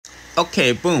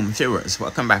Okay, boom, viewers,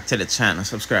 welcome back to the channel.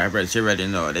 Subscribers, you already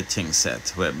know the thing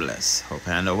set. We're blessed. Hope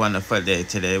you had a wonderful day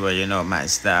today where you know my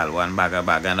style, one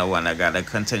bag and the one I gotta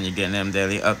continue getting them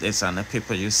daily updates on the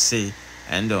people you see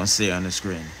and don't see on the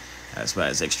screen. That's why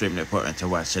it's extremely important to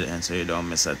watch it and so you don't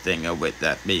miss a thing. And with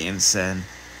that being said,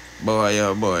 boy,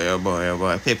 oh boy, oh boy, oh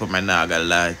boy, people might not gonna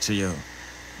lie to you.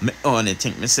 Me only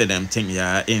think me see them think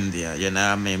you're India, you know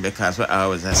what I mean? Because we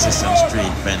always see some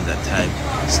street vendor type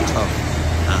stuff.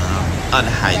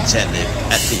 Unhygienic,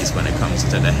 at least when it comes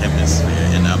to the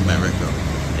hemisphere in America.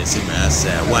 You see me, I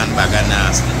say, one bag of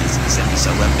nastiness. You see me,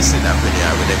 so when we see that video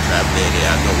with the crab lady,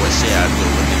 I know what she had do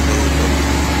with the noodle.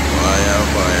 Boy, oh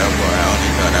boy, oh boy, I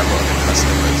only thought about the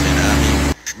customers, you know what I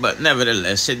mean? But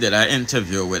nevertheless, she did an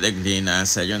interview with the cleaner and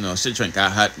said, you know, she drink a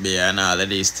hot beer and all of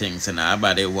these things and her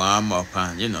body warm up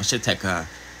and, you know, she take a,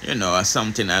 you know,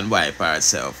 something and wipe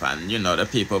herself and, you know, the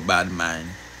people bad mind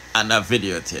and a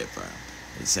videotape her.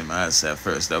 You see me, I said,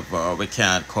 first of all, we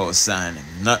can't co-sign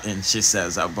nothing she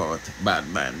says about bad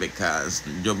mind because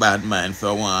your bad mind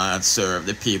for one serve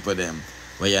the people them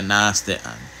where you're nasty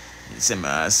and you see me,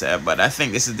 I said, but I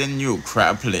think this is the new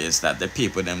crab place that the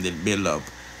people them did build up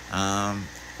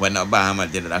when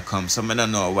Obama did that come. So I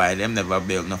don't know why them never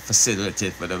build no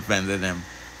facility for the vendor them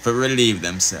for relieve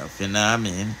themselves, you know what I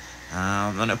mean?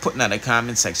 I'm gonna put in the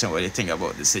comment section what you think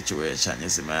about the situation, you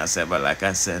see me, I said, but like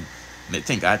I said, I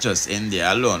think I just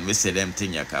India alone, we see them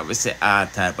things, we see all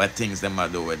type of things them I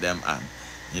do with them and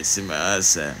you see me, I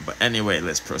say. But anyway,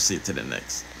 let's proceed to the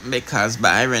next. Because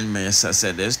Byron Messia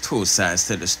said there's two sides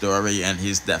to the story and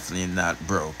he's definitely not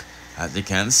broke. As you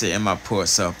can see him, I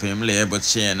post up him label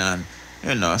chain and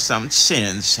you know, some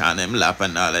change on him lap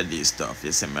and all of these stuff.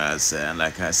 You see me, I say. And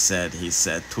like I said, he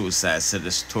said two sides to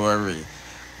the story.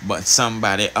 But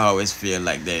somebody always feel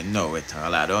like they know it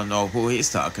all. I don't know who he's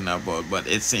talking about, but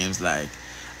it seems like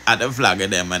at the vlogger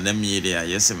them and the media,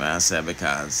 you see what I say,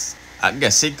 because I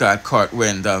guess he got caught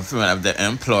wind of one of the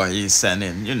employees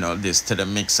sending, you know, this to the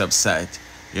mix-up site,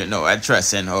 you know,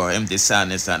 addressing how him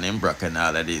dishonest and him broke and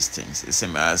all of these things. You see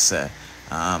what I say.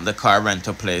 The car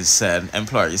rental place said,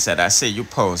 employee said, I see you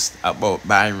post about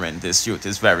Byron. This youth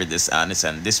is very dishonest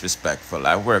and disrespectful.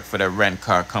 I work for the rent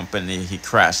car company. He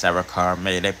crashed our car,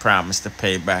 made a promise to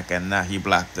pay back, and now he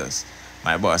blocked us.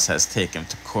 My boss has to take him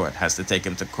to court.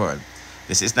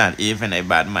 This is not even a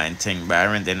bad mind thing.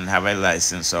 Byron didn't have a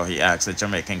license, so he asked a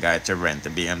Jamaican guy to rent the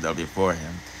BMW for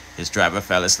him. His driver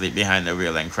fell asleep behind the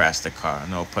wheel and crashed the car.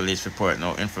 No police report,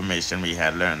 no information. We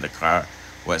had learned the car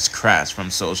was crashed from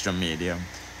social media.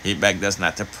 He begged us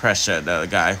not to pressure the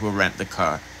guy who rent the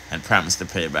car and promised to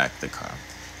pay back the car.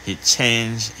 He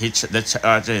charges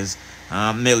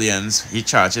millions. He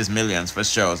charges millions for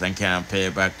shows and can't pay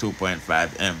back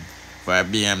 2.5 M for a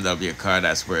BMW car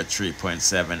that's worth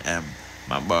 3.7 M.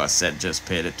 My boss said just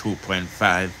pay the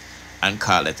 2.5 and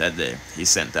call it a day. He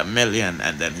sent $1 million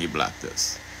and then he blocked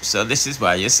us. So this is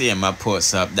why you see him a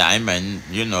post up diamond,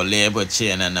 you know, label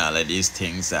chain and all of these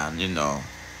things and, you know,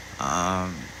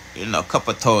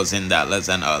 couple $1,000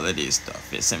 and all of these stuff.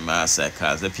 You see me, I say,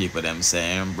 cause the people them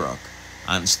saying broke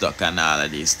and stuck and all of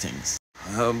these things.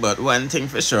 But one thing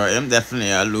for sure, him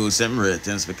definitely lose him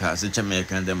ratings because the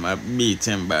Jamaican them are beat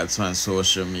him bad on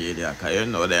social media, cause you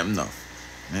know them enough.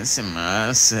 You see me,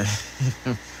 I say,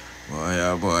 boy,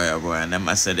 oh boy, oh boy, and them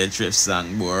I say the drift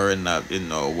song boring up, you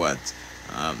know what.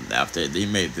 After they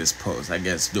made this post, I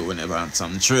guess doing it on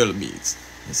some drill beats.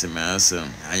 You see me, so,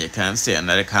 and you can see in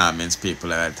the comments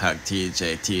people are tag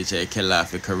TJ kill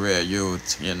off your career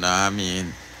youth, you know what I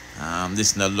mean?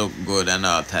 This not look good and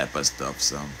all type of stuff.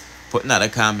 So put in the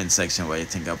comment section what you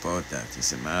think about that. You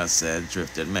see me, I said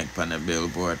drifted make on the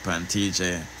billboard on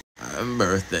TJ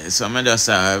birthday. So I'm just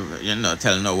you know,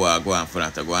 telling no what I go on for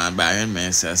that to go on Byron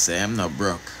Messia say I'm not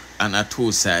broke and there are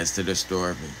two sides to the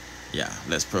story. Yeah,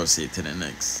 let's proceed to the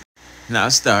next. Now,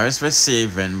 Starr is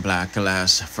receiving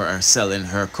backlash for selling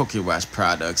her cookie wash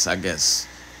products, I guess,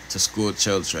 to school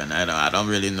children. I don't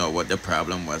really know what the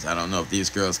problem was. I don't know if these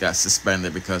girls got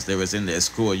suspended because they was in their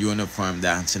school uniform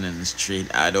dancing in the street.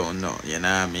 I don't know, you know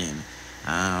what I mean?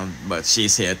 But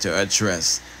she's here to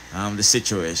address the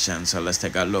situation. So let's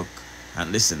take a look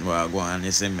and listen while I go on.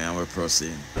 You see me, and we'll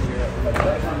proceed.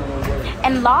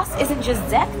 And loss isn't just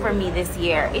death for me this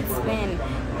year. It's been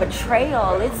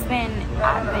betrayal.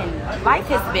 Life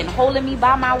has been holding me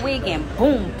by my wig and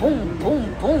boom, boom,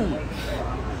 boom, boom,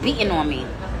 beating on me.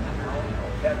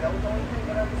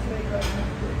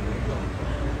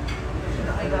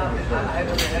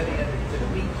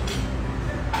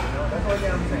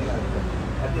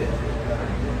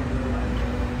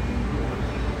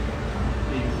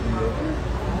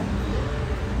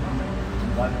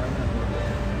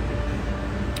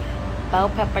 Bell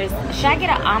peppers. Should I get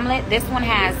an omelet? This one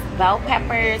has bell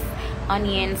peppers,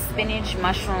 onion, spinach,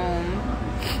 mushroom,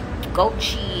 goat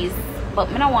cheese, but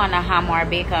I don't want a ham or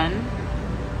bacon.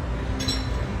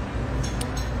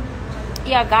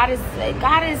 Yeah, God is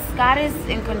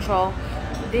in control.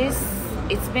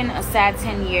 It's been a sad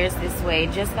 10 years this way.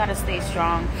 Just gotta stay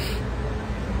strong.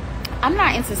 I'm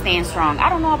not into staying strong. I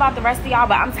don't know about the rest of y'all,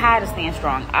 but I'm tired of staying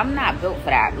strong. I'm not built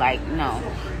for that. Like, no.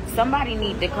 Somebody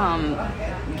need to come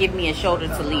give me a shoulder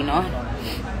to lean on.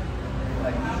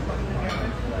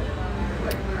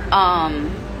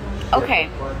 Okay.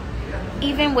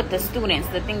 Even with the students,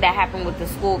 the thing that happened with the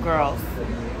schoolgirls.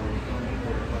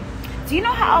 Do you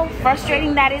know how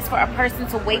frustrating that is for a person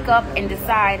to wake up and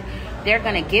decide they're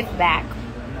going to give back,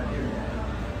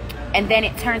 and then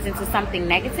it turns into something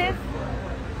negative?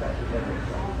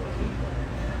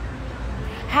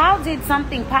 How did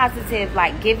something positive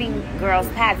like giving girls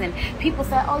pads, and people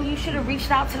say, oh, you should have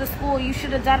reached out to the school, you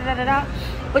should have da-da-da-da-da,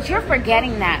 but you're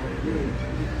forgetting that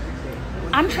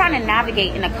I'm trying to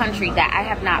navigate in a country that I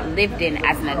have not lived in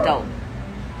as an adult.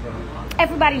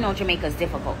 Everybody knows Jamaica is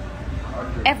difficult.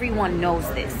 Everyone knows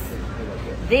this.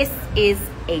 This is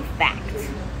a fact.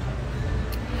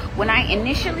 When I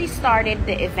initially started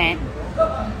the event,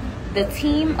 the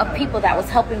team of people that was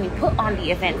helping me put on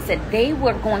the event said they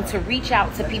were going to reach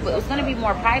out to people. It was going to be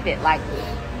more private. Like,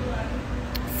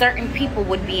 certain people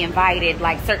would be invited,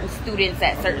 like certain students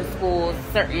at certain schools,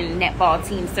 certain netball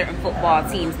teams, certain football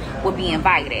teams would be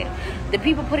invited. The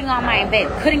people putting on my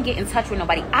event couldn't get in touch with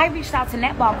nobody. I reached out to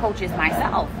netball coaches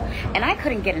myself, and I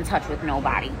couldn't get in touch with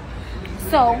nobody.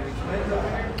 So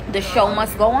the show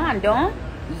must go on, don't?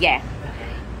 Yeah.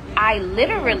 I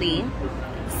literally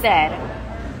said,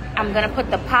 I'm going to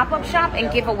put the pop-up shop and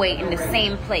giveaway in the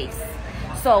same place.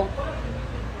 So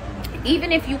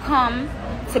even if you come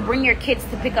to bring your kids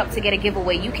to pick up to get a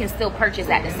giveaway, you can still purchase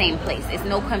at the same place. It's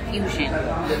no confusion.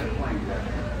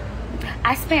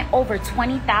 I spent over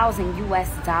 20,000 US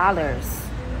dollars,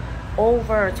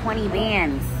 over 20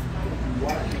 bands,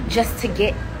 just to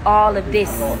get all of this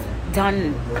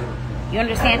done. You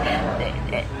understand?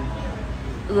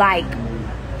 Like,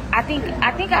 I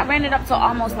think I ran it up to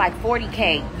almost like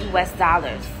 40K US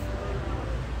dollars.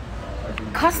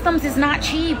 Customs is not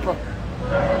cheap.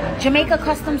 Jamaica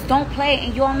customs don't play,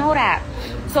 and you all know that.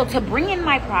 So to bring in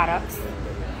my products,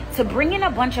 to bring in a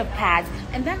bunch of pads,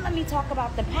 and then let me talk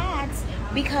about the pads,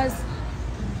 because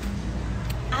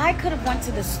I could have went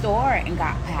to the store and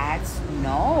got pads.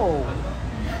 No.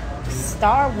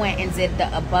 Starr went and did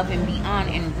the above and beyond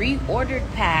and reordered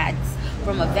pads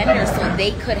from a vendor so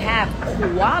they could have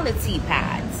quality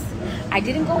pads. I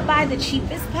didn't go buy the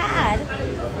cheapest pad.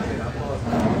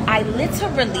 I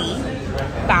literally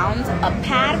found a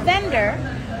pad vendor,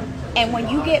 and when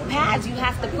you get pads, you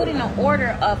have to put in an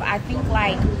order of, I think,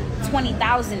 like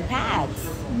 20,000 pads.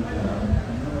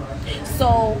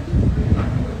 So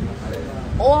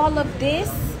all of this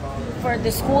for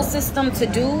the school system to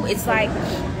do, it's like,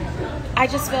 I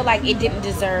just feel like it didn't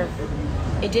deserve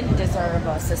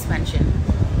a suspension.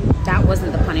 That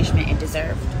wasn't the punishment it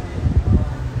deserved.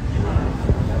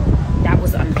 That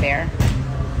was unfair.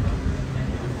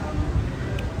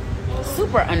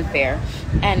 Super unfair.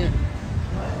 And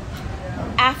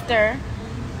after,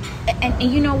 and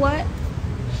you know what?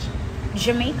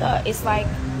 Jamaica is like,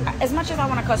 as much as I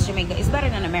want to cuss Jamaica, it's better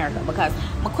than America, because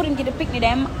I couldn't get a picnic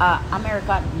them.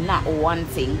 America not one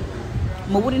thing.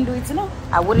 I wouldn't do it, you know.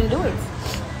 I wouldn't do it.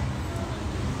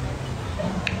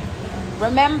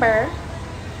 Remember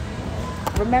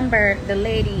the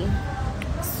lady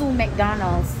Sue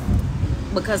McDonald's,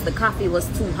 because the coffee was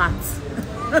too hot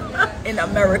in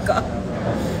America.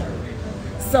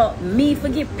 So me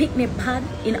forget picnic pad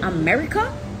in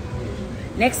America.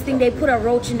 Next thing they put a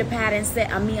roach in the pad and say,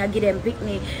 I get them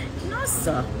picnic. No,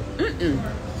 sir.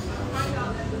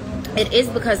 It is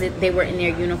because they were in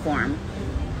their uniform.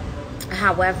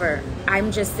 However,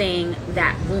 I'm just saying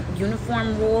that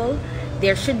uniform rule,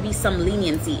 there should be some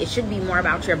leniency. It should be more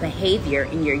about your behavior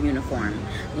in your uniform,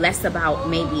 less about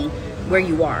maybe where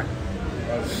you are.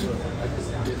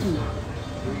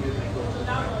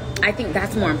 I think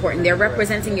that's more important. They're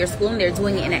representing your school, and they're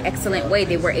doing it in an excellent way.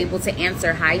 They were able to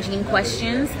answer hygiene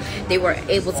questions. They were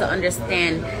able to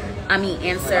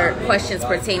answer questions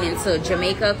pertaining to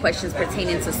Jamaica, questions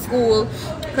pertaining to school,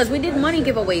 because we did money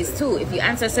giveaways too. If you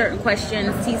answer certain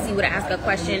questions, TC would ask a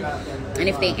question, and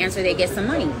if they answer, they get some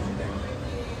money.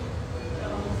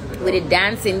 We did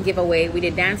dancing giveaway. We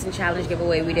did dancing challenge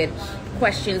giveaway. We did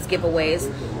questions giveaways.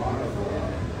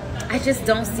 I just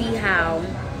don't see how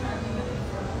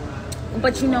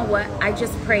But you know what? I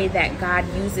just pray that God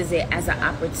uses it as an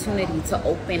opportunity to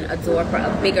open a door for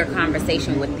a bigger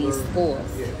conversation with these schools.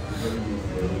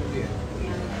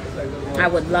 I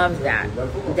would love that.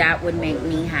 That would make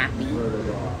me happy.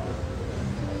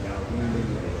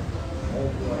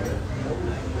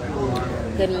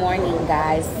 Good morning,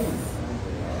 guys.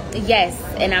 Yes,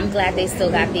 and I'm glad they still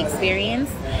got the experience.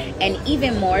 And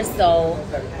even more so,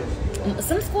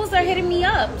 some schools are hitting me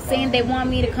up saying they want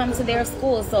me to come to their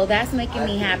school. So that's making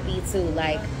me happy too.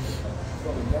 Like,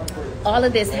 all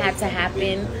of this had to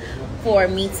happen for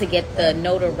me to get the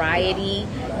notoriety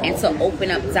and to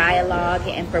open up dialogue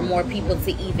and for more people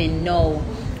to even know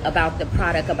about the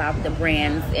product, about the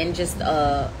brands, and just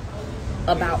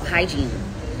about hygiene.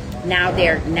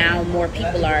 Now more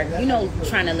people are,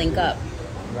 trying to link up.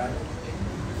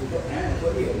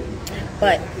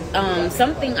 But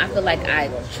something I feel like I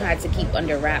tried to keep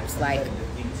under wraps, like,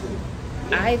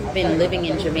 I've been living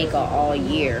in Jamaica all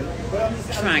year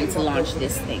trying to launch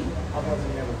this thing.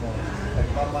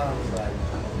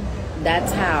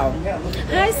 That's how.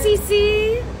 Hi,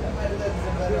 Cece.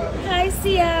 Hi,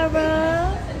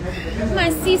 Ciara. My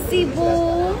Cece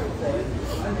boo.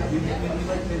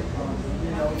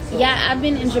 Yeah, I've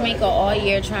been in Jamaica all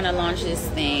year trying to launch this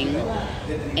thing.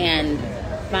 And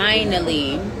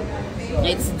finally,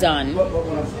 it's done.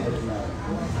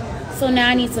 So now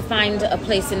I need to find a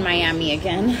place in Miami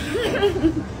again.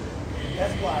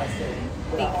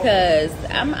 Because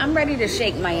I'm ready to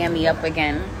shake Miami up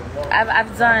again.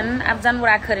 I've done what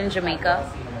I could in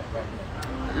Jamaica.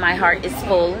 My heart is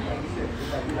full.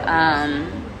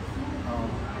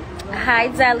 Hi,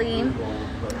 Deli.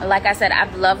 Like I said,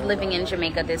 I've loved living in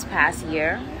Jamaica this past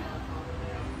year.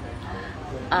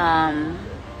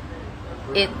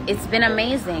 It's been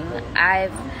amazing.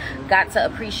 I've got to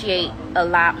appreciate a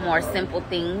lot more simple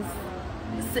things.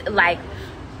 Like,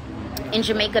 in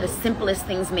Jamaica, the simplest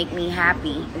things make me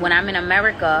happy. When I'm in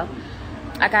America,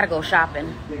 I gotta go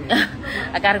shopping.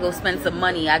 I gotta go spend some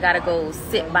money. I gotta go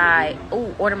sit by,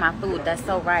 order my food. That's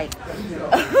so right.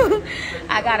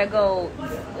 I gotta go,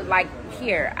 like,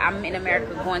 here, I'm in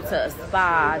America going to a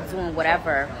spa, doing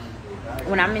whatever.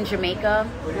 When I'm in Jamaica,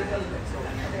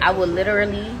 I will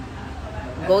literally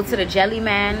go to the jelly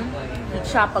man. He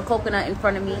chop a coconut in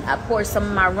front of me. I pour some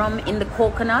of my rum in the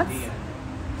coconuts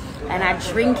and I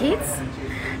drink it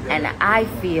and I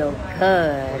feel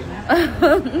good.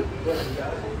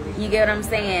 You get what I'm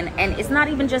saying? And it's not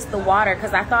even just the water,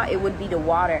 because I thought it would be the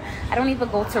water. I don't even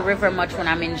go to river much when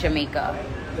I'm in Jamaica.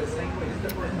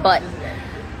 But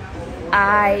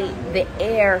the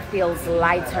air feels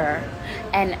lighter.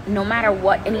 And no matter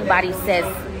what anybody says,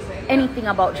 anything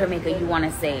about Jamaica you want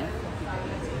to say,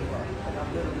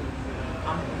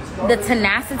 the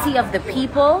tenacity of the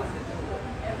people,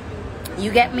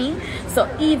 you get me? So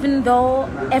even though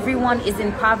everyone is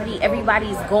in poverty,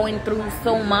 everybody's going through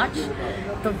so much,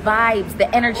 the vibes,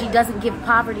 the energy doesn't give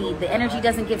poverty, the energy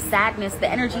doesn't give sadness, the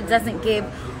energy doesn't give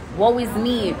woe is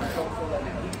me.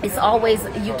 It's always,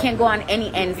 you can't go on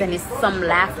any ends and it's some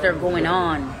laughter going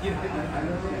on.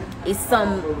 It's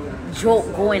some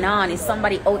joke going on. It's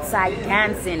somebody outside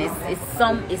dancing.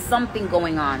 It's something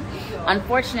going on.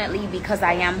 Unfortunately, because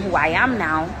I am who I am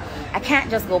now, I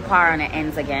can't just go par on the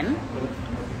ends again.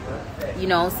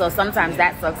 So sometimes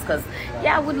that sucks, because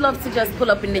I would love to just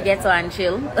pull up in the ghetto and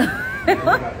chill.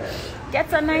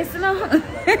 Ghetto nice,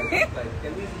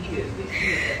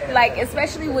 like,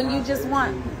 especially when you just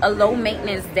want a low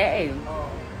maintenance day.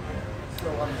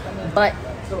 But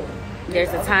there's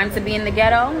a time to be in the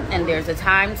ghetto and there's a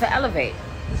time to elevate.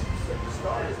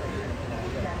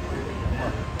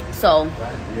 So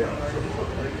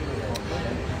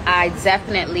I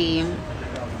definitely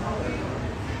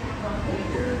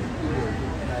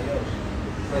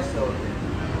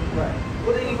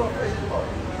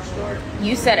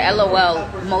You said LOL,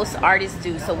 most artists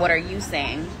do. So what are you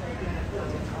saying?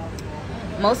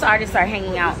 Most artists are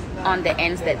hanging out on the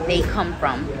ends that they come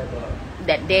from,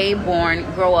 that they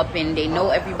grow up in. They know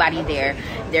everybody there.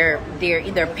 They're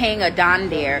either paying a don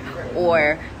there,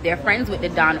 or they're friends with the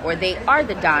don, or they are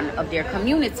the don of their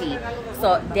community.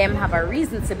 So them have a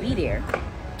reason to be there.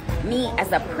 Me,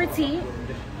 as a pretty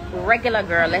regular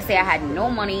girl, let's say I had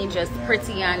no money, just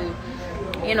pretty, and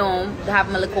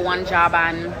have my little one job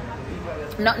and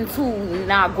nothing too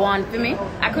now go on for me,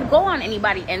 I could go on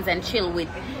anybody ends and chill with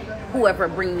whoever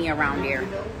bring me around there.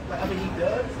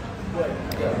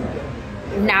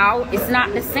 Now it's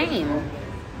not the same.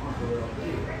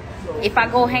 If I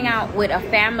go hang out with a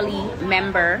family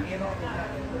member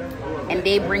and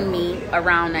they bring me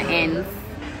around the ends,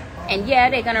 and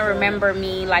they're gonna remember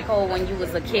me like, oh, when you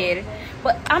was a kid,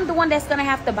 But I'm the one that's gonna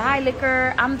have to buy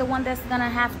liquor. I'm the one that's gonna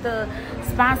have to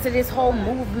sponsor this whole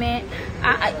movement.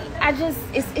 I just,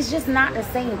 it's just not the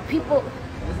same. People,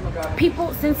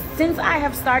 since I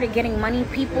have started getting money,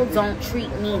 people don't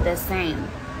treat me the same.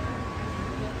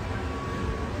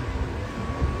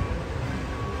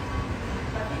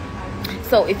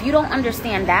 So if you don't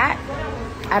understand that,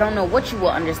 I don't know what you will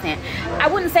understand. I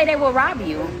wouldn't say they will rob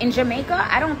you. In Jamaica,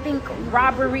 I don't think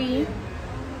robbery,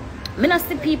 I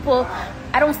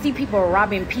don't see people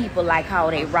robbing people like how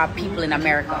they rob people in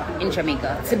America, in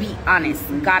Jamaica, to be honest.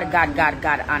 God,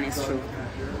 honest truth.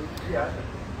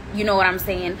 You know what I'm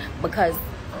saying? Because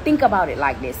think about it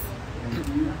like this.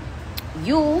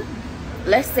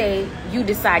 Let's say you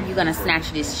decide you're gonna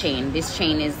snatch this chain. This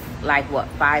chain is like what,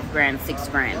 5 grand, 6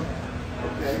 grand.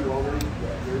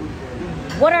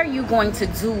 What are you going to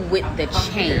do with the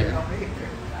chain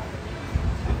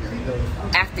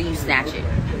after you snatch it?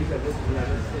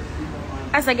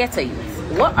 As I get to you,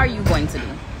 what are you going to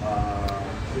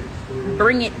do?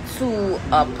 Bring it to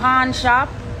a pawn shop?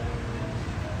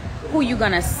 Who you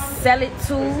gonna sell it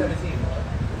to?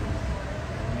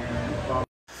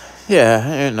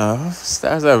 Yeah, you know,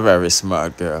 Star's a very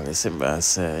smart girl, you see what I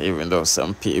say, even though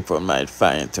some people might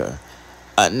find her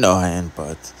annoying,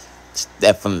 but she's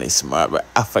definitely smart. But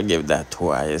I forgive that to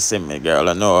her, you see me, girl.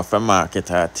 I know if I market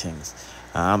her things.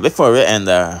 Before we end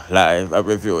our live, a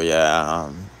review,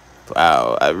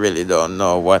 I really don't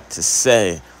know what to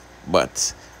say,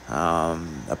 but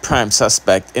a prime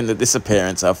suspect in the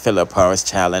disappearance of Philip Horace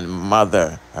Child and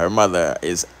her mother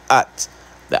is at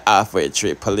the Halfway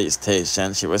Tree police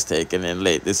station. She was taken in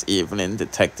late this evening.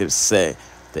 Detectives say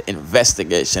the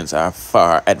investigations are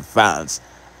far advanced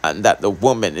and that the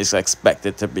woman is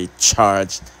expected to be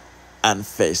charged and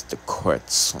face the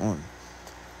court soon.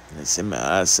 You see me,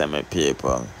 I say my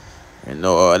people, you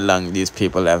know how long these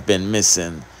people have been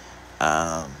missing.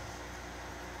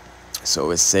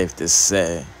 So it's safe to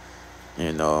say,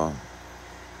 you know,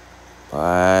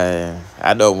 I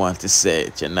don't want to say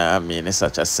it, you know what I mean? It's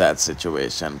such a sad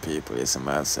situation, people, you see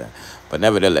what I say. But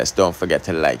nevertheless, don't forget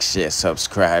to like, share,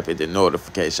 subscribe, hit the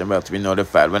notification bell to be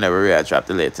notified whenever I drop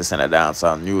the latest and the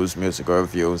dancehall news, music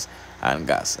reviews, and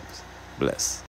gossips. Bless.